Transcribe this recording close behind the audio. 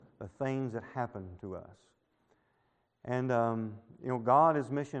the things that happen to us. And, God is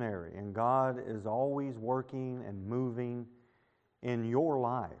missionary, and God is always working and moving in your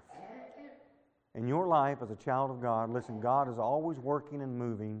life. In your life as a child of God, listen, God is always working and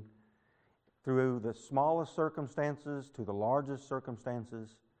moving through the smallest circumstances to the largest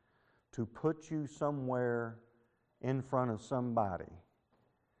circumstances to put you somewhere in front of somebody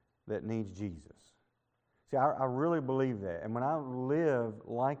that needs Jesus. See, I really believe that. And when I live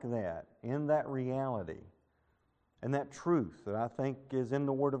like that, in that reality, and that truth that I think is in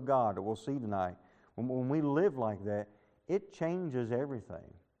the Word of God that we'll see tonight, when we live like that, it changes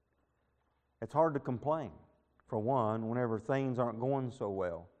everything. It's hard to complain, for one, whenever things aren't going so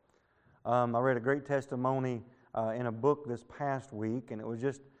well. I read a great testimony in a book this past week, and it was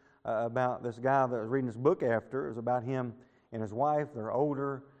just about this guy that I was reading this book after. It was about him and his wife. They're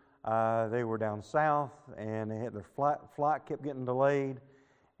older. They were down south, and their flight kept getting delayed,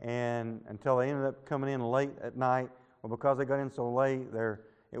 and until they ended up coming in late at night. Well, because they got in so late,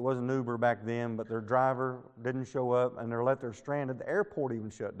 it wasn't Uber back then, but their driver didn't show up, and they're stranded. The airport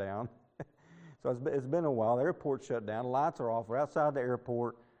even shut down. So it's been a while. The airport shut down. The lights are off. We're outside the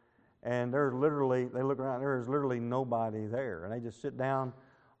airport, and they look around. There is literally nobody there, and they just sit down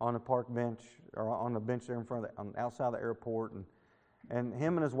on a park bench or on the bench there in front of outside the airport, and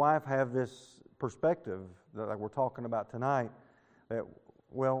him and his wife have this perspective that we're talking about tonight. That,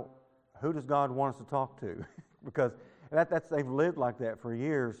 well, who does God want us to talk to? Because they've lived like that for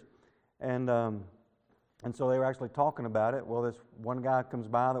years, and so they were actually talking about it. Well, this one guy comes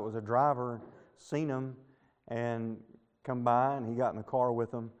by that was a driver, seen him, and come by, and he got in the car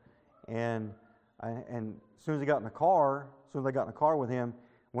with them, and as soon as they got in the car with him,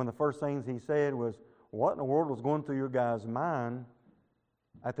 one of the first things he said was, "What in the world was going through your guy's mind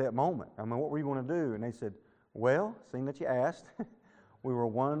at that moment? I mean, what were you going to do?" And they said, "Well, seeing that you asked, we were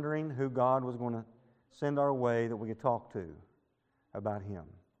wondering who God was going to send our way that we could talk to about Him."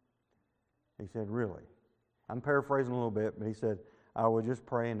 He said, "Really?" I'm paraphrasing a little bit, but he said, "I was just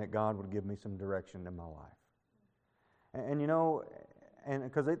praying that God would give me some direction in my life." And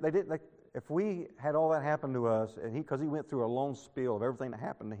because if we had all that happen to us, and because he went through a long spiel of everything that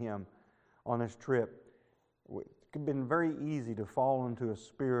happened to him on this trip, it could have been very easy to fall into a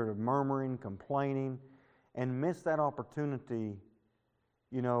spirit of murmuring, complaining, and miss that opportunity,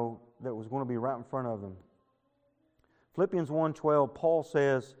 that was going to be right in front of them. Philippians 1:12, Paul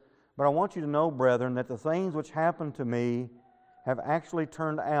says, "But I want you to know, brethren, that the things which happened to me have actually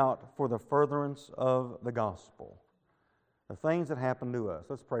turned out for the furtherance of the gospel." The things that happened to us.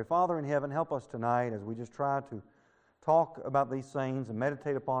 Let's pray. Father in heaven, help us tonight as we just try to talk about these things and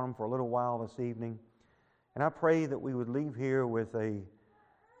meditate upon them for a little while this evening. And I pray that we would leave here with a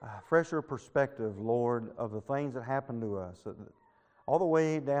fresher perspective, Lord, of the things that happened to us. All the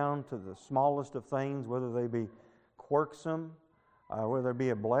way down to the smallest of things, whether they be quirksome, whether they be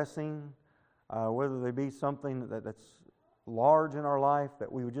a blessing, whether they be something that's large in our life, that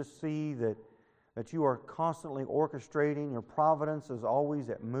we would just see that you are constantly orchestrating. Your providence is always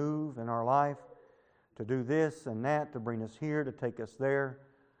at move in our life to do this and that, to bring us here, to take us there,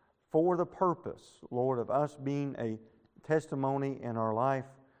 for the purpose, Lord, of us being a testimony in our life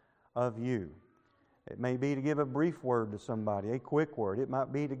of You. It may be to give a brief word to somebody, a quick word. It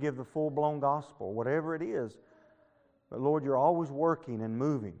might be to give the full-blown gospel, whatever it is. But Lord, You're always working and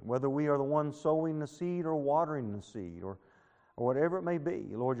moving, whether we are the ones sowing the seed or watering the seed or whatever it may be.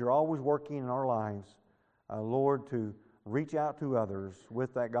 Lord, You're always working in our lives, Lord, to reach out to others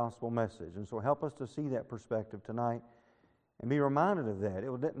with that gospel message. And so help us to see that perspective tonight and be reminded of that. It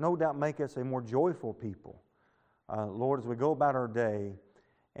will no doubt make us a more joyful people, Lord, as we go about our day.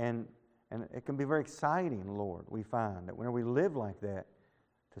 And it can be very exciting, Lord, we find that whenever we live like that,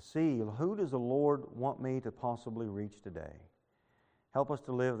 to see who does the Lord want me to possibly reach today. Help us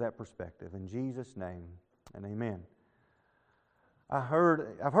to live that perspective. In Jesus' name, and amen.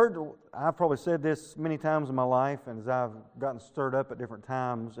 I've probably said this many times in my life, and as I've gotten stirred up at different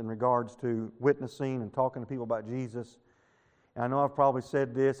times in regards to witnessing and talking to people about Jesus, and I know I've probably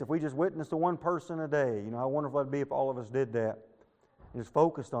said this, if we just witnessed to one person a day, how wonderful it'd be if all of us did that, and just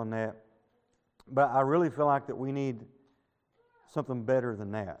focused on that. But I really feel like that we need something better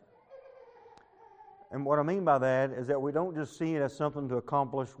than that. And what I mean by that is that we don't just see it as something to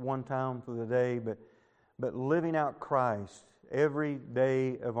accomplish one time through the day, but living out Christ every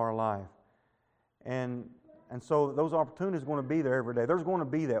day of our life. And so those opportunities are going to be there every day. There's going to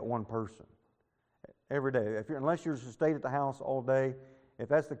be that one person every day. Unless you're just stayed at the house all day, if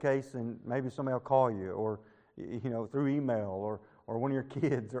that's the case, then maybe somebody will call you, or through email, or one of your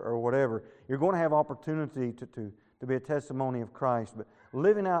kids, or whatever. You're going to have opportunity to be a testimony of Christ.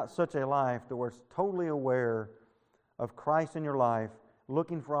 living out such a life that we're totally aware of Christ in your life,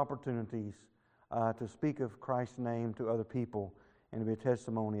 looking for opportunities to speak of Christ's name to other people and to be a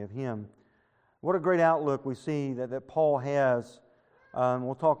testimony of Him. What a great outlook we see that Paul has.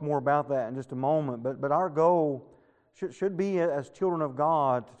 We'll talk more about that in just a moment. But our goal should be, as children of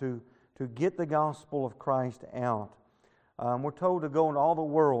God, to get the gospel of Christ out. We're told to go into all the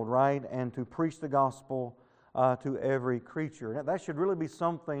world, right, and to preach the gospel to every creature. That should really be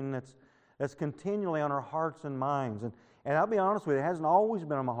something that's continually on our hearts and minds. And I'll be honest with you, it hasn't always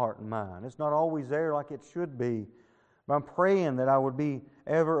been on my heart and mind. It's not always there like it should be. But I'm praying that I would be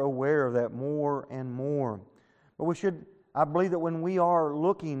ever aware of that more and more. But I believe that when we are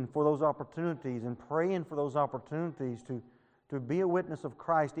looking for those opportunities and praying for those opportunities to be a witness of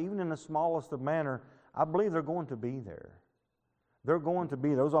Christ, even in the smallest of manner, I believe they're going to be there.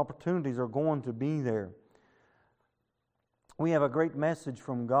 Those opportunities are going to be there. We have a great message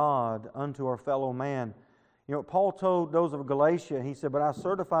from God unto our fellow man. You know, Paul told those of Galatia, he said, "But I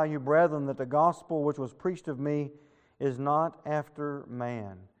certify you, brethren, that the gospel which was preached of me is not after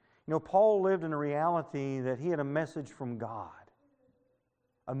man." You know, Paul lived in a reality that he had a message from God.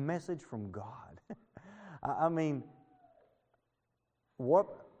 A message from God. I mean, what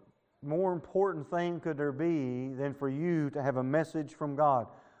more important thing could there be than for you to have a message from God?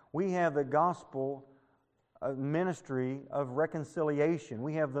 We have the gospel ministry of reconciliation.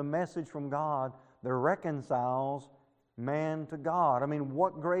 We have the message from God that reconciles man to God. I mean,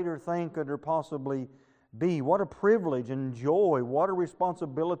 what greater thing could there possibly be? What a privilege and joy, what a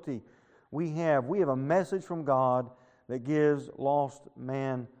responsibility we have. We have a message from God that gives lost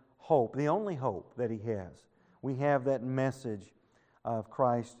man hope, the only hope that He has. We have that message of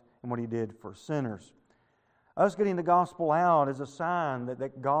Christ and what He did for sinners. Us getting the gospel out is a sign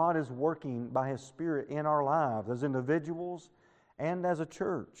that God is working by His Spirit in our lives as individuals and as a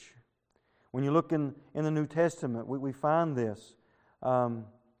church. When you look in the New Testament, we find this.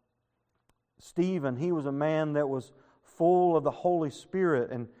 Stephen, he was a man that was full of the Holy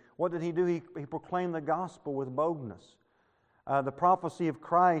Spirit. And what did he do? He proclaimed the gospel with boldness. The prophecy of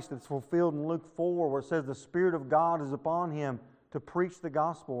Christ that's fulfilled in Luke 4, where it says the Spirit of God is upon him to preach the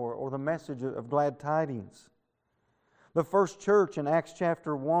gospel or the message of glad tidings. The first church in Acts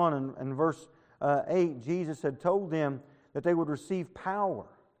chapter 1 and verse 8, Jesus had told them that they would receive power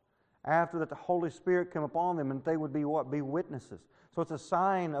after that the Holy Spirit came upon them, and they would be what? Be witnesses. So it's a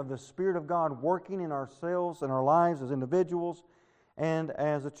sign of the Spirit of God working in ourselves and our lives as individuals and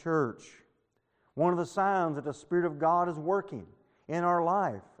as a church. One of the signs that the Spirit of God is working in our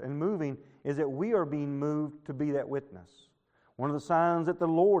life and moving is that we are being moved to be that witness. One of the signs that the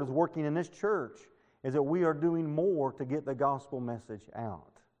Lord is working in this church is that we are doing more to get the gospel message out.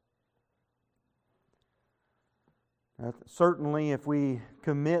 Certainly, if we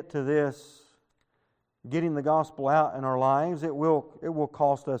commit to this, getting the gospel out in our lives, it will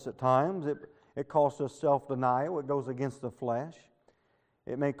cost us at times. It costs us self-denial. It goes against the flesh.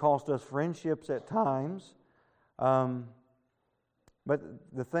 It may cost us friendships at times. But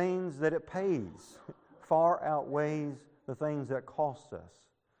the things that it pays far outweighs the things that cost us.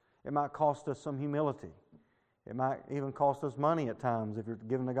 It might cost us some humility. It might even cost us money at times if you're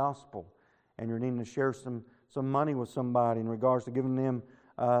giving the gospel and you're needing to share some money with somebody in regards to giving them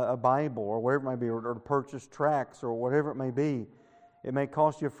a Bible or whatever it may be, or to purchase tracts or whatever it may be. It may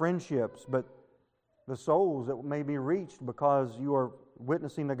cost you friendships, but the souls that may be reached because you are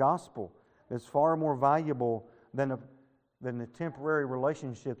witnessing the gospel is far more valuable than the temporary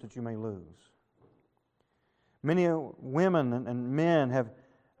relationships that you may lose. Many women and men have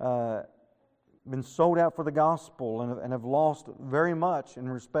been sold out for the gospel and have lost very much in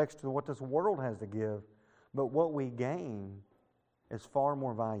respects to what this world has to give, but what we gain is far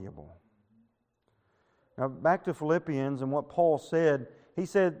more valuable. Now back to Philippians and what Paul said. He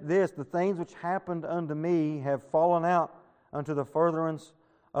said this, "The things which happened unto me have fallen out unto the furtherance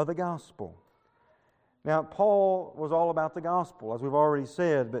of the gospel." Now Paul was all about the gospel, as we've already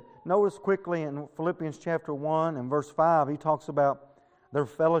said, but notice quickly in Philippians chapter 1 and verse 5, he talks about their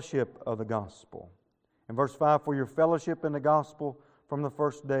fellowship of the gospel. In verse 5, "For your fellowship in the gospel from the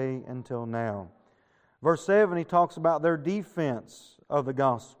first day until now." Verse 7, he talks about their defense of the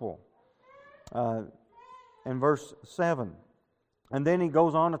gospel. In verse 7. And then he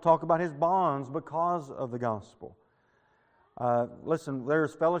goes on to talk about his bonds because of the gospel. Listen,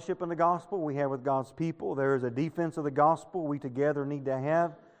 there's fellowship in the gospel we have with God's people. There is a defense of the gospel we together need to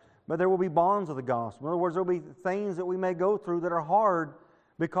have. But there will be bonds of the gospel. In other words, there will be things that we may go through that are hard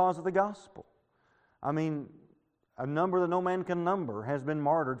because of the gospel. I mean, a number that no man can number has been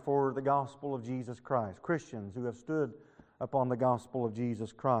martyred for the gospel of Jesus Christ. Christians who have stood upon the gospel of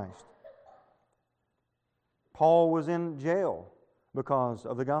Jesus Christ. Paul was in jail because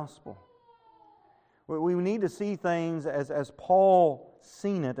of the gospel. We need to see things as Paul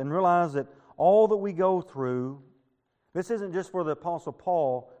seen it and realize that all that we go through, this isn't just for the Apostle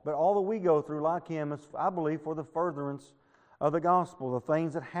Paul, but all that we go through, like him, is, I believe, for the furtherance of the gospel, the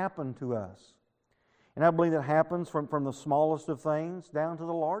things that happen to us. And I believe that happens from the smallest of things down to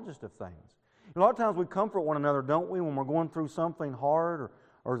the largest of things. A lot of times we comfort one another, don't we, when we're going through something hard or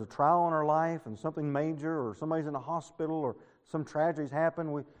there's a trial in our life and something major or somebody's in a hospital or some tragedies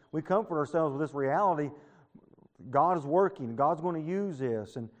happen. We comfort ourselves with this reality. God is working. God's going to use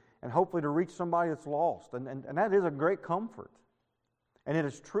this and hopefully to reach somebody that's lost. And that is a great comfort. And it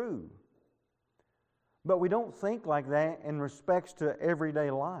is true. But we don't think like that in respects to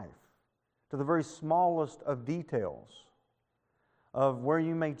everyday life, to the very smallest of details of where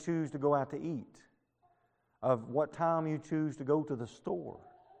you may choose to go out to eat, of what time you choose to go to the store,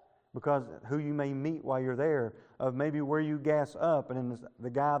 because who you may meet while you're there, of maybe where you gas up and then the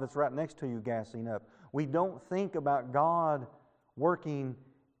guy that's right next to you gassing up. We don't think about God working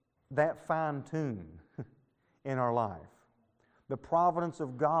that fine-tune in our life. The providence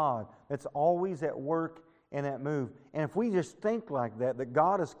of God that's always at work in that move. And if we just think like that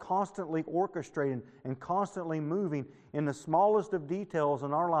God is constantly orchestrating and constantly moving in the smallest of details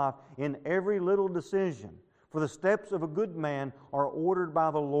in our life, in every little decision. For the steps of a good man are ordered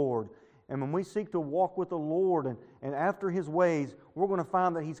by the Lord. And when we seek to walk with the Lord and after His ways, we're going to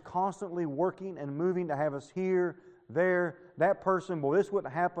find that He's constantly working and moving to have us here, there, that person, well, this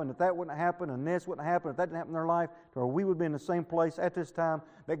wouldn't happen if that wouldn't happen, and this wouldn't happen if that didn't happen in their life, or we would be in the same place at this time,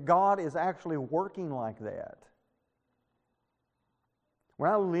 that God is actually working like that. When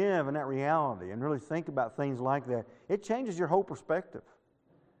I live in that reality and really think about things like that, it changes your whole perspective.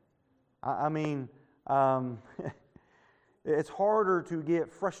 I mean, it's harder to get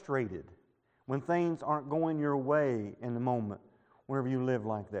frustrated when things aren't going your way in the moment whenever you live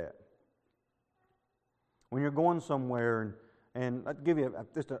like that. When you're going somewhere, and I'll give you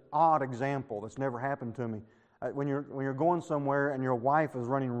just an odd example that's never happened to me. When you're going somewhere and your wife is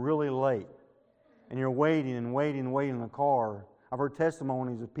running really late, and you're waiting and waiting and waiting in the car. I've heard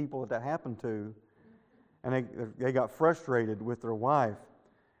testimonies of people that happened to, and they got frustrated with their wife.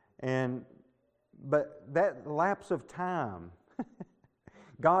 But that lapse of time,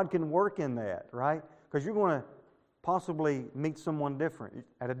 God can work in that, right? Because you're going to possibly meet someone different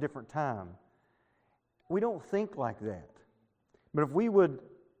at a different time. We don't think like that. But if we would,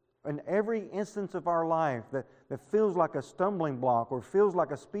 in every instance of our life that feels like a stumbling block or feels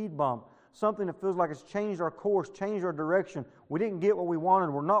like a speed bump, something that feels like it's changed our course, changed our direction, we didn't get what we wanted,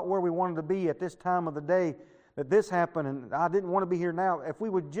 we're not where we wanted to be at this time of the day, that this happened and I didn't want to be here now. If we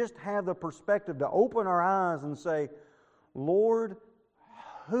would just have the perspective to open our eyes and say, Lord,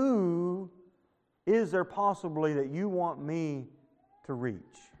 who is there possibly that you want me to reach?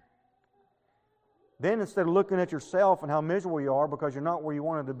 Then instead of looking at yourself and how miserable you are because you're not where you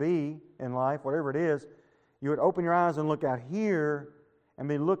wanted to be in life, whatever it is, you would open your eyes and look out here and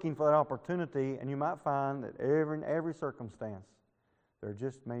be looking for that opportunity, and you might find that in every circumstance, there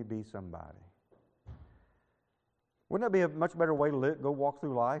just may be somebody. Wouldn't that be a much better way to go walk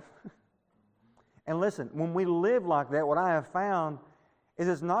through life? And listen, when we live like that, what I have found is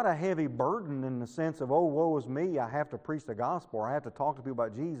it's not a heavy burden in the sense of, oh, woe is me, I have to preach the gospel, or I have to talk to people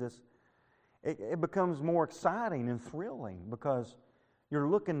about Jesus. It becomes more exciting and thrilling because you're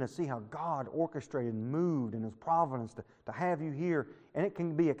looking to see how God orchestrated and moved in His providence to have you here, and it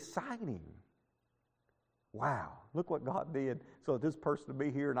can be exciting. Wow, look what God did so that this person would be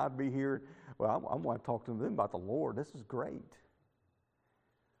here and I'd be here. Well, I'm going to talk to them about the Lord. This is great.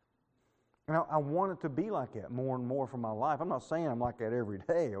 And I want it to be like that more and more for my life. I'm not saying I'm like that every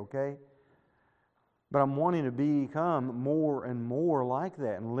day, okay? But I'm wanting to become more and more like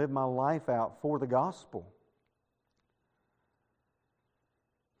that and live my life out for the gospel.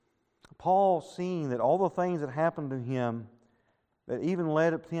 Paul, seeing that all the things that happened to him that even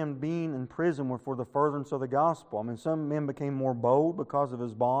led up to him being in prison were for the furtherance of the gospel. I mean, some men became more bold because of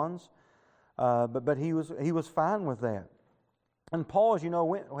his bonds, but he was fine with that. And Paul, as you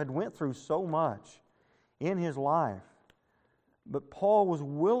know, had went through so much in his life. But Paul was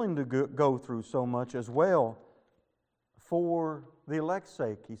willing to go through so much as well for the elect's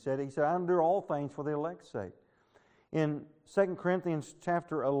sake. He said, I endure all things for the elect's sake. In 2 Corinthians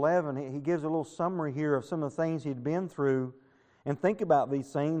chapter 11, he gives a little summary here of some of the things he'd been through. And think about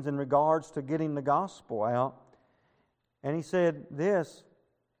these things in regards to getting the gospel out. And he said this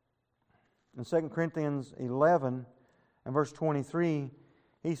in 2 Corinthians 11 and verse 23.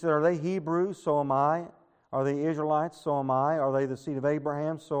 He said, Are they Hebrews? So am I. Are they Israelites? So am I. Are they the seed of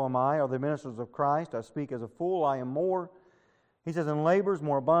Abraham? So am I. Are they ministers of Christ? I speak as a fool, I am more. He says, in labors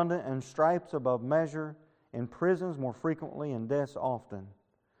more abundant, and stripes above measure, in prisons more frequently, and deaths often.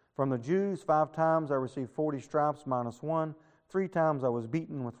 From the Jews 5 times I received 40 stripes minus 1. 3 times I was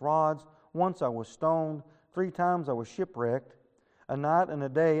beaten with rods. Once I was stoned. 3 times I was shipwrecked. A night and a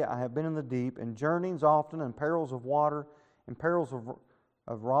day I have been in the deep, in journeyings often, in perils of water, in perils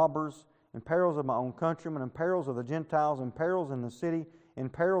of robbers, in perils of my own countrymen, in perils of the Gentiles, in perils in the city, in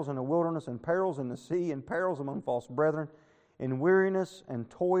perils in the wilderness, in perils in the sea, in perils among false brethren, in weariness and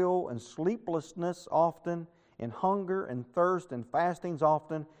toil and sleeplessness often, in hunger and thirst and fastings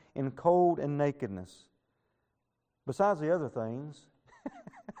often, in cold and nakedness. Besides the other things,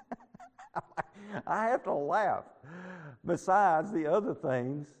 I have to laugh. Besides the other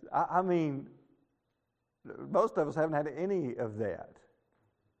things, I mean, most of us haven't had any of that.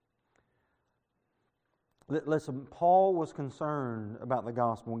 Listen, Paul was concerned about the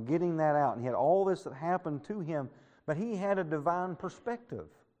gospel and getting that out, and he had all this that happened to him, but he had a divine perspective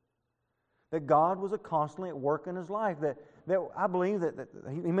that God was constantly at work in his life. That I believe that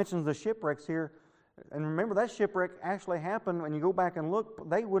he mentions the shipwrecks here, and remember that shipwreck actually happened. When you go back and look,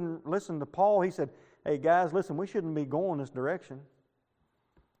 they wouldn't listen to Paul. He said, "Hey guys, listen, we shouldn't be going this direction."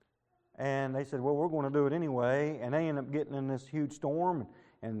 And they said, "Well, we're going to do it anyway." And they end up getting in this huge storm,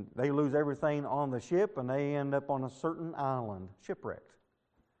 and they lose everything on the ship, and they end up on a certain island, shipwrecked.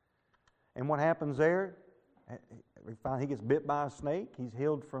 And what happens there? We find he gets bit by a snake. He's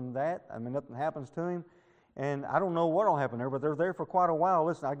healed from that. I mean, nothing happens to him. And I don't know what will happen there, but they're there for quite a while.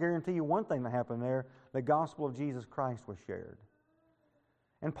 Listen, I guarantee you one thing that happened there. The gospel of Jesus Christ was shared.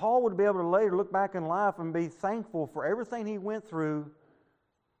 And Paul would be able to later look back in life and be thankful for everything he went through,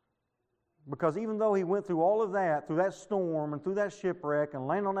 because even though he went through all of that, through that storm and through that shipwreck and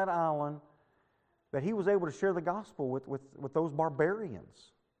landed on that island, that he was able to share the gospel with those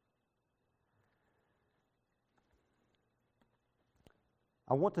barbarians.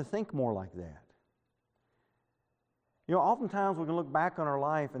 I want to think more like that. You know, oftentimes we can look back on our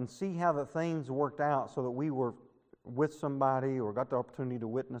life and see how the things worked out so that we were with somebody or got the opportunity to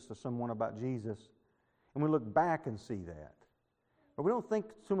witness to someone about Jesus. And we look back and see that. But we don't think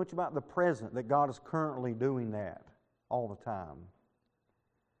so much about the present, that God is currently doing that all the time.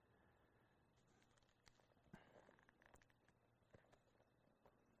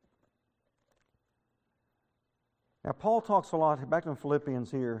 Now, Paul talks a lot, back in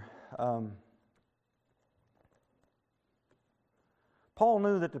Philippians here, Paul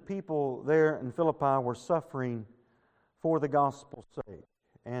knew that the people there in Philippi were suffering for the gospel's sake.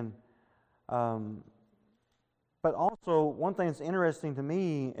 And but also, one thing that's interesting to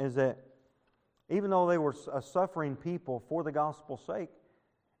me is that even though they were a suffering people for the gospel's sake,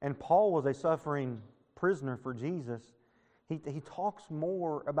 and Paul was a suffering prisoner for Jesus, he talks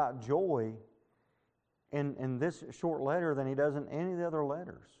more about joy in this short letter than he does in any of the other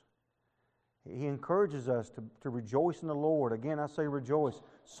letters. He encourages us to rejoice in the Lord. Again, I say rejoice.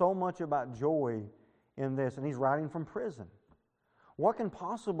 So much about joy in this, and he's writing from prison. What can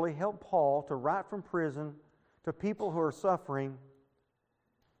possibly help Paul to write from prison to people who are suffering,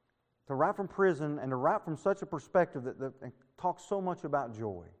 to write from prison and to write from such a perspective that talks so much about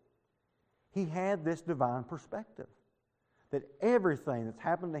joy? He had this divine perspective that everything that's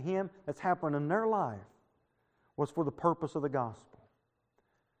happened to him, that's happened in their life, was for the purpose of the gospel.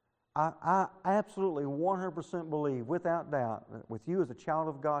 I absolutely 100% believe, without doubt, that with you as a child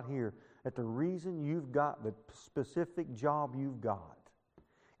of God here, that the reason you've got the specific job you've got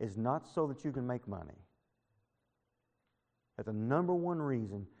is not so that you can make money. That the number one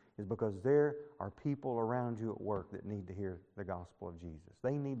reason is because there are people around you at work that need to hear the gospel of Jesus.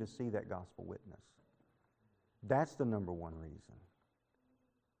 They need to see that gospel witness. That's the number one reason.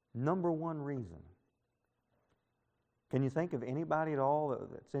 Number one reason. Can you think of anybody at all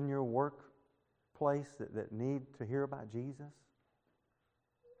that's in your workplace that need to hear about Jesus?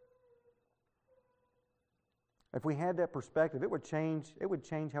 If we had that perspective, it would change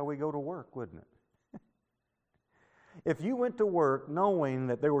how we go to work, wouldn't it? If you went to work knowing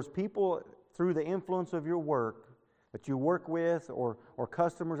that there was people through the influence of your work that you work with, or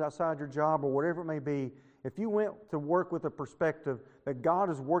customers outside your job, or whatever it may be, if you went to work with a perspective that God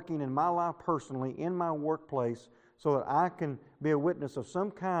is working in my life personally, in my workplace, so that I can be a witness of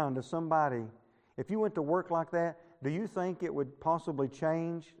some kind to somebody, if you went to work like that, do you think it would possibly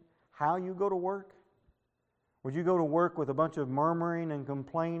change how you go to work? Would you go to work with a bunch of murmuring and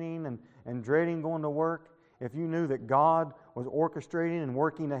complaining and dreading going to work if you knew that God was orchestrating and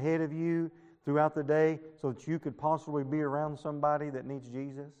working ahead of you throughout the day so that you could possibly be around somebody that needs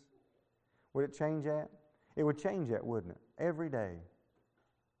Jesus? Would it change that? It would change that, wouldn't it? Every day.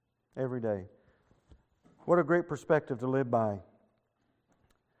 Every day. What a great perspective to live by.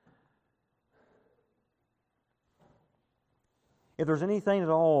 If there's anything at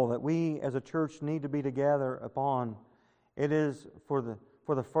all that we as a church need to be together upon, it is for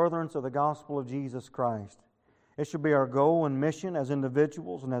the furtherance of the gospel of Jesus Christ. It should be our goal and mission as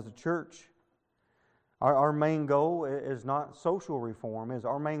individuals and as a church. Our main goal is not social reform.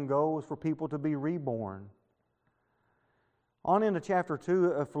 Our main goal is for people to be reborn. On into chapter 2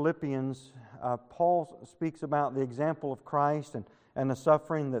 of Philippians, Paul speaks about the example of Christ and the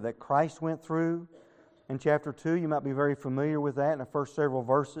suffering that Christ went through. In chapter 2, you might be very familiar with that in the first several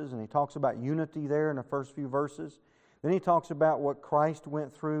verses, and he talks about unity there in the first few verses. Then he talks about what Christ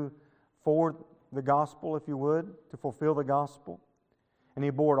went through for the gospel, if you would, to fulfill the gospel. And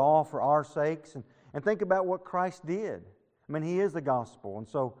he bore it all for our sakes. And think about what Christ did. I mean, he is the gospel. And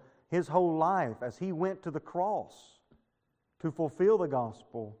so his whole life, as he went to the cross to fulfill the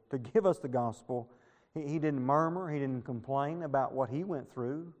gospel, to give us the gospel, he didn't murmur, he didn't complain about what he went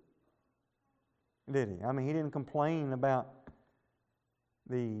through. Did he? I mean, he didn't complain about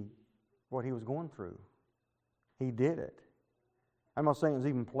what he was going through. He did it. I'm not saying it was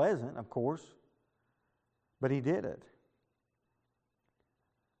even pleasant, of course, but he did it.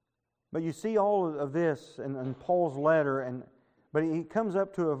 But you see all of this in Paul's letter, but he comes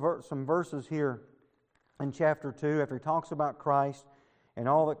up to some verses here in chapter 2 after he talks about Christ and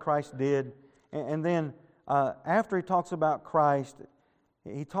all that Christ did. And then after he talks about Christ,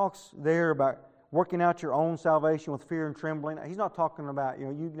 he talks there about working out your own salvation with fear and trembling. He's not talking about,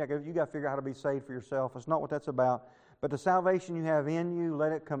 you got to figure out how to be saved for yourself. That's not what that's about. But the salvation you have in you,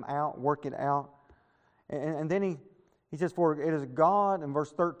 let it come out, work it out. And then he says, for it is God, in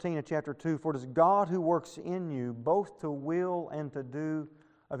verse 13 of chapter 2, for it is God who works in you both to will and to do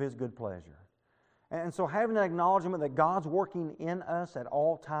of His good pleasure. And so having an acknowledgement that God's working in us at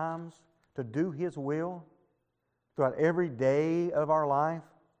all times to do His will throughout every day of our life.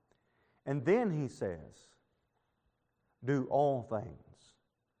 And then he says, do all things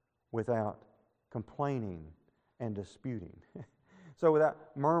without complaining and disputing. So without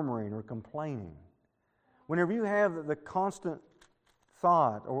murmuring or complaining. Whenever you have the constant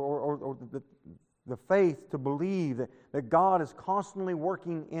thought or the faith to believe that God is constantly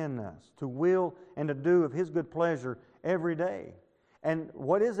working in us to will and to do of His good pleasure every day. And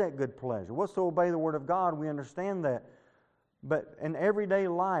what is that good pleasure? What's to obey the Word of God? We understand that. But in everyday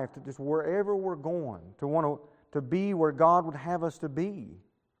life, to just wherever we're going, to want to be where God would have us to be.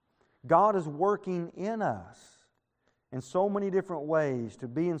 God is working in us in so many different ways to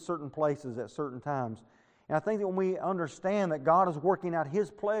be in certain places at certain times. And I think that when we understand that God is working out His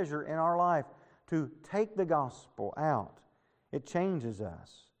pleasure in our life to take the gospel out, it changes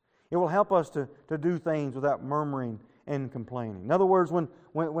us. It will help us to do things without murmuring and complaining. In other words, when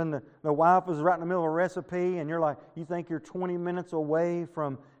the wife is right in the middle of a recipe and you think you're 20 minutes away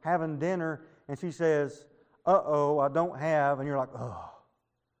from having dinner, and she says, uh-oh, I don't have, and you're like, oh,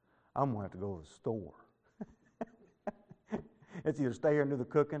 I'm going to have to go to the store. It's either stay here and do the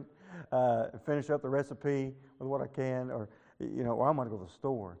cooking, finish up the recipe with what I can, or I'm going to go to the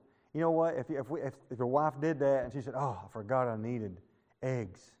store. You know what? If your wife did that and she said, oh, I forgot I needed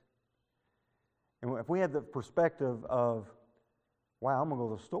eggs. And if we had the perspective of, wow, I'm going to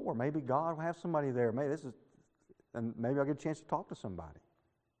go to the store. Maybe God will have somebody there. And maybe I'll get a chance to talk to somebody.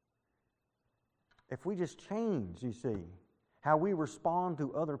 If we just change, you see, how we respond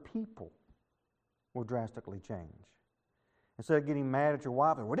to other people will drastically change. Instead of getting mad at your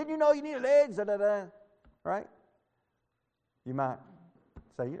wife, well, didn't you know you needed eggs? Da, da, da. Right? You might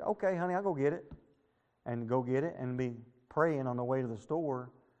say, okay, honey, I'll go get it. And go get it and be praying on the way to the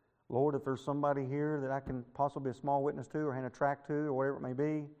store. Lord, if there's somebody here that I can possibly be a small witness to or hand a tract to or whatever it may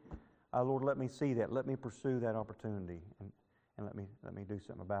be, Lord, let me see that. Let me pursue that opportunity and let me do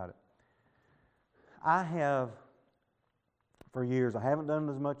something about it. I have, for years, I haven't done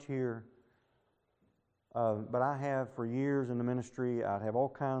it as much here, but I have for years in the ministry. I'd have all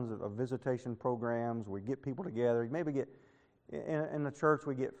kinds of visitation programs. We get people together. Maybe in the church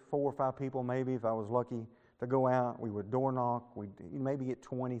we get 4 or 5 people, maybe if I was lucky, to go out. We would door knock. We'd maybe get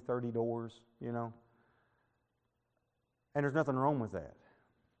 20, 30 doors, And there's nothing wrong with that.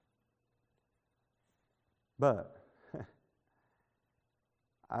 But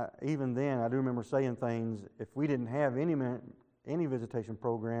even then, I do remember saying things, if we didn't have any visitation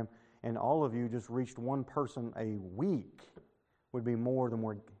program and all of you just reached one person a week, would be more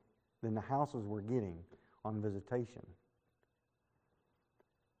than the houses we're getting on visitation.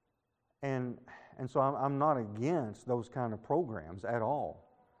 And so I'm not against those kind of programs at all.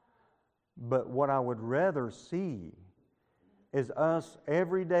 But what I would rather see is us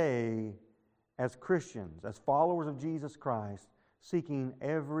every day as Christians, as followers of Jesus Christ, seeking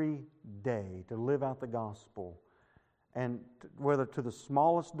every day to live out the gospel, and whether to the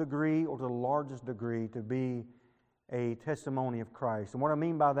smallest degree or to the largest degree, to be a testimony of Christ. And what I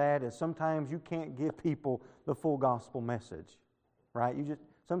mean by that is sometimes you can't give people the full gospel message, right?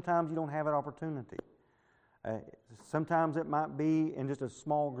 Sometimes you don't have that opportunity. Sometimes it might be in just a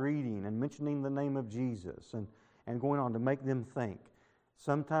small greeting and mentioning the name of Jesus and going on to make them think.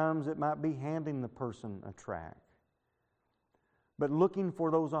 Sometimes it might be handing the person a tract. But looking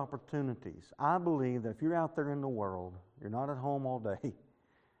for those opportunities. I believe that if you're out there in the world, you're not at home all day,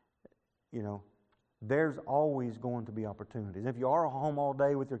 there's always going to be opportunities. If you are at home all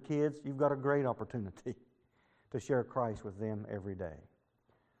day with your kids, you've got a great opportunity to share Christ with them every day.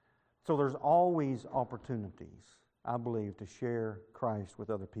 So there's always opportunities, I believe, to share Christ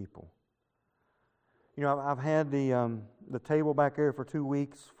with other people. I've had the table back there for 2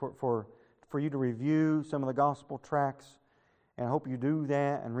 weeks for you to review some of the gospel tracts, and I hope you do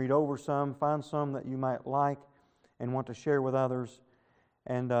that and read over some, find some that you might like and want to share with others,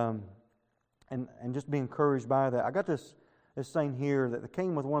 and just be encouraged by that. I got this thing here that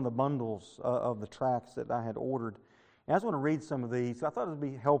came with one of the bundles of the tracts that I had ordered. And I just want to read some of these. I thought it would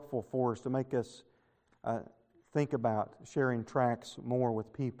be helpful for us to make us think about sharing tracts more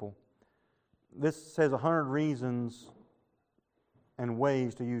with people. This says 100 reasons and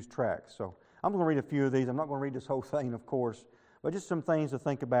ways to use tracts. So I'm going to read a few of these. I'm not going to read this whole thing, of course, but just some things to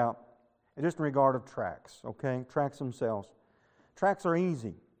think about just in regard of tracts, okay? Tracts themselves. Tracts are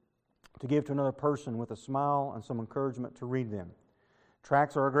easy to give to another person with a smile and some encouragement to read them.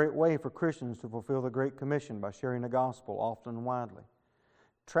 Tracts are a great way for Christians to fulfill the Great Commission by sharing the gospel often and widely.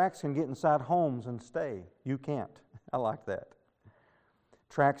 Tracts can get inside homes and stay. You can't. I like that.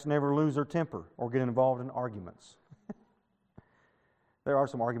 Tracts never lose their temper or get involved in arguments. There are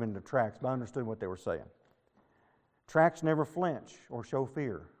some argumentative tracts, but I understood what they were saying. Tracts never flinch or show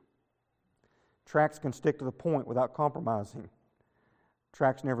fear. Tracts can stick to the point without compromising.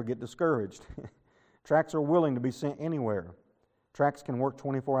 Tracts never get discouraged. Tracts are willing to be sent anywhere. Tracts can work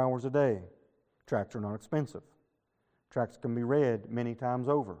 24 hours a day. Tracts are not expensive. Tracts can be read many times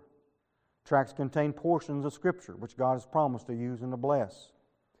over. Tracts contain portions of Scripture which God has promised to use and to bless.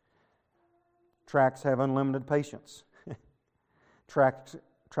 Tracts have unlimited patience. Tracts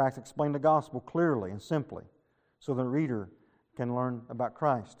explain the gospel clearly and simply so the reader can learn about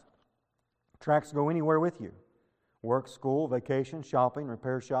Christ. Tracts go anywhere with you. Work, school, vacation, shopping,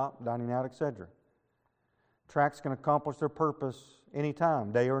 repair shop, dining out, etc. Tracts can accomplish their purpose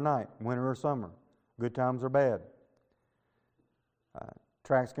anytime, day or night, winter or summer, good times or bad.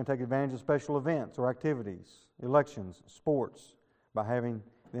 Tracts can take advantage of special events or activities, elections, sports, by having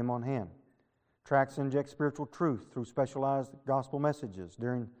them on hand. Tracts inject spiritual truth through specialized gospel messages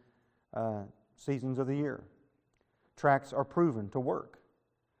during seasons of the year. Tracts are proven to work.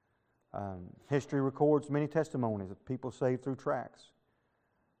 History records many testimonies of people saved through tracts.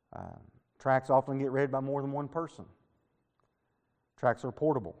 Tracts often get read by more than one person. Tracts are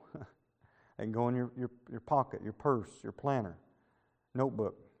portable. They can go in your pocket, your purse, your planner,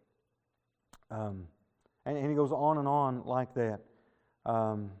 notebook. And he goes on and on like that.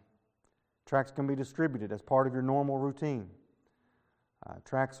 Tracts can be distributed as part of your normal routine.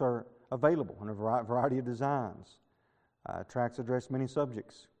 Tracts are available in a variety of designs. Tracts address many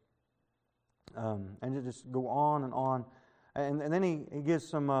subjects. And you just go on and on. And then he gives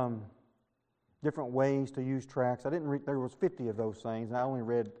some different ways to use tracts. I didn't read, there was 50 of those things, and I only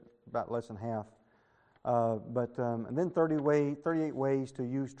read about less than half. And then 38 ways to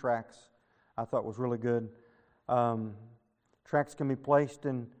use tracts I thought was really good. Tracts can be placed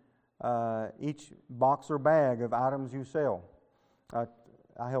in each box or bag of items you sell. I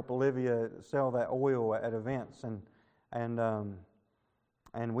help Olivia sell that oil at events,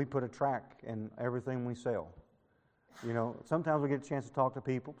 and we put a tract in everything we sell. Sometimes we get a chance to talk to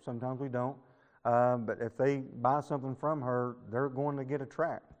people, sometimes we don't. But if they buy something from her, they're going to get a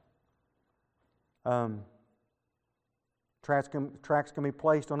tract. Tracts can be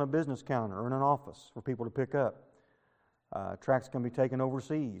placed on a business counter or in an office for people to pick up. Tracts can be taken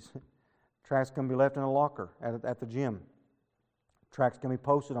overseas. Tracts can be left in a locker at the gym. Tracts can be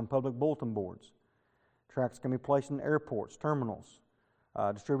posted on public bulletin boards. Tracts can be placed in airports, terminals,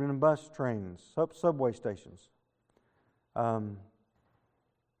 distributed in bus trains, subway stations.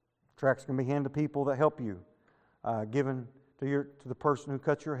 Tracts can be handed to people that help you, given to the person who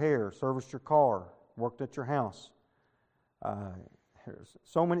cut your hair, serviced your car, worked at your house.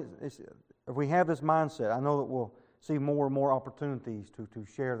 So many. If we have this mindset, I know that we'll see more and more opportunities to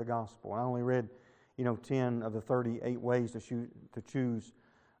share the gospel. I only read, 10 of the 38 ways to choose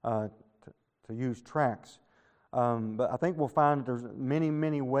to use tracts. But I think we'll find that there's many,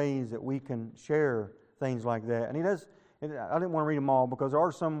 many ways that we can share things like that. And I didn't want to read them all because there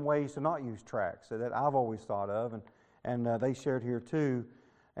are some ways to not use tracts that I've always thought of, and they shared here too.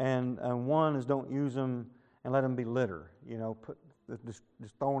 And one is don't use them and let them be litter. Just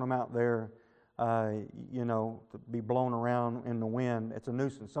throwing them out there, to be blown around in the wind. It's a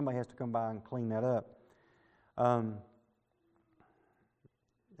nuisance. Somebody has to come by and clean that up.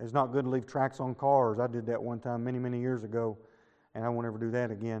 It's not good to leave tracts on cars. I did that one time many, many years ago, and I won't ever do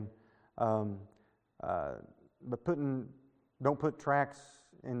that again. But don't put tracts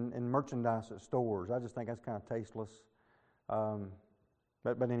in merchandise at stores. I just think that's kind of tasteless.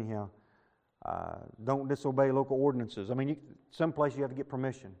 But anyhow, don't disobey local ordinances. I mean, some place you have to get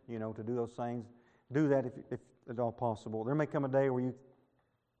permission, to do those things. Do that if at all possible. There may come a day where you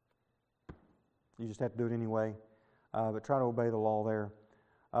just have to do it anyway. But try to obey the law there.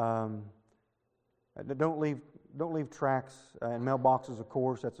 Don't leave tracts in mailboxes. Of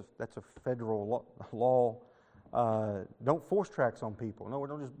course, that's a federal law. Don't force tracts on people. No,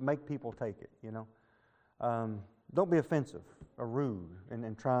 don't just make people take it. Don't be offensive or rude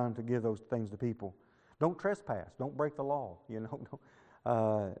in trying to give those things to people. Don't trespass. Don't break the law.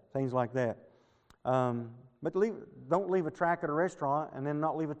 Things like that. But don't leave a tract at a restaurant and then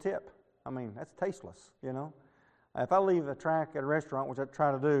not leave a tip. I mean, that's tasteless. If I leave a tract at a restaurant, which I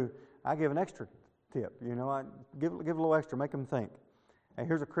try to do, I give an extra tip. I give a little extra, make them think. Hey,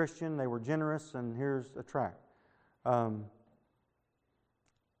 here's a Christian, they were generous, and here's a tract.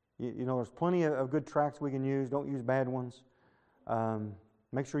 There's plenty of good tracts we can use. Don't use bad ones.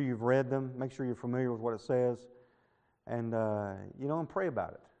 Make sure you've read them. Make sure you're familiar with what it says. And, and pray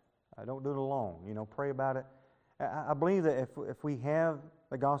about it. Don't do it alone. Pray about it. I believe that if we have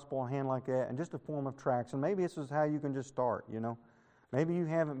the gospel on hand like that, and just a form of tracts, and maybe this is how you can just start, Maybe you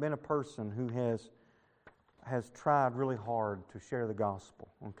haven't been a person who has tried really hard to share the gospel,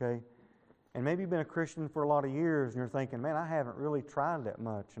 okay? And maybe you've been a Christian for a lot of years, and you're thinking, man, I haven't really tried that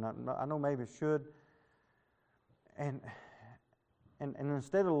much, and I know maybe I should. And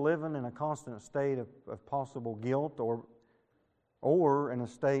instead of living in a constant state of possible guilt or in a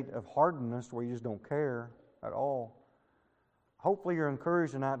state of hardness where you just don't care at all, hopefully you're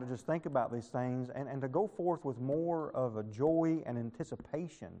encouraged tonight to just think about these things and to go forth with more of a joy and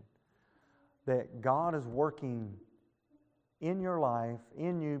anticipation that God is working in your life,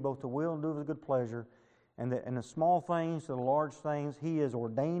 in you, both to will and do of His good pleasure, and that in the small things to the large things, He is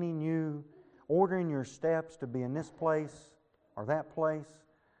ordaining you, ordering your steps to be in this place or that place.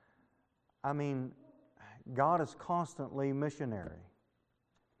 I mean, God is constantly missionary.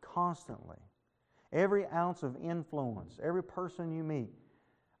 Constantly. Every ounce of influence, every person you meet,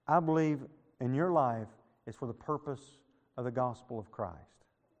 I believe in your life is for the purpose of the gospel of Christ.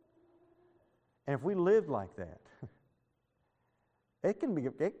 And if we lived like that, it can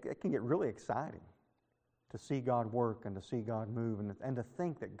get really exciting to see God work and to see God move and to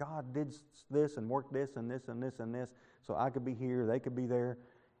think that God did this and worked this and this and this and this so I could be here, they could be there,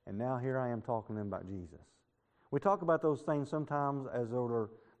 and now here I am talking to them about Jesus. We talk about those things sometimes as though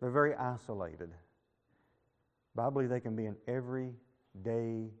they're very isolated. But I believe they can be an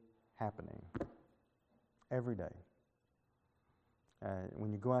everyday happening. Every day.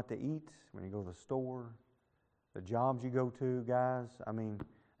 When you go out to eat, when you go to the store, the jobs you go to, guys, I mean,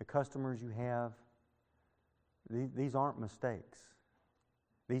 the customers you have, these aren't mistakes.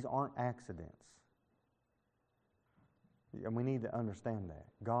 These aren't accidents. And we need to understand that.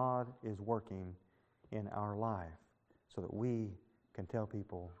 God is working in our life so that we can tell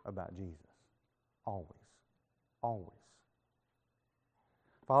people about Jesus. Always. Always.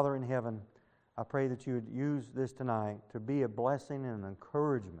 Father in heaven, I pray that you would use this tonight to be a blessing and an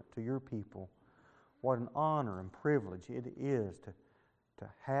encouragement to your people. What an honor and privilege it is to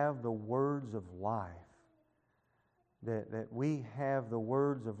have the words of life. That we have the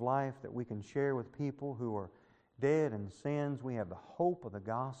words of life that we can share with people who are dead in sins. We have the hope of the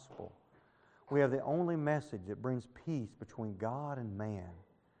gospel. We have the only message that brings peace between God and man.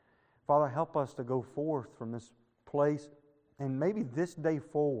 Father, help us to go forth from this place, and maybe this day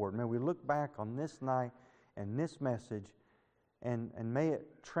forward, may we look back on this night and this message, and may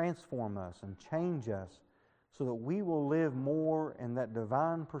it transform us and change us so that we will live more in that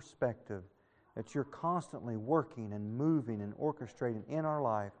divine perspective that you're constantly working and moving and orchestrating in our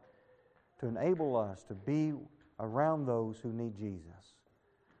life to enable us to be around those who need Jesus.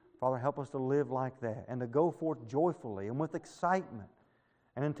 Father, help us to live like that and to go forth joyfully and with excitement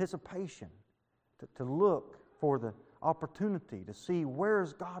and anticipation to look for the opportunity to see where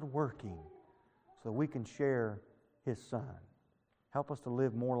is God working so that we can share His Son. Help us to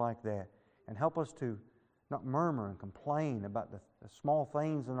live more like that, and help us to not murmur and complain about the small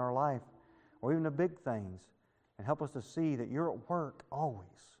things in our life or even the big things, and help us to see that You're at work always.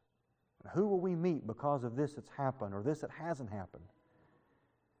 And who will we meet because of this that's happened or this that hasn't happened?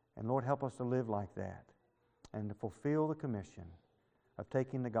 And Lord, help us to live like that and to fulfill the commission of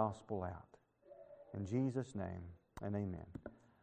taking the gospel out. In Jesus' name, and amen.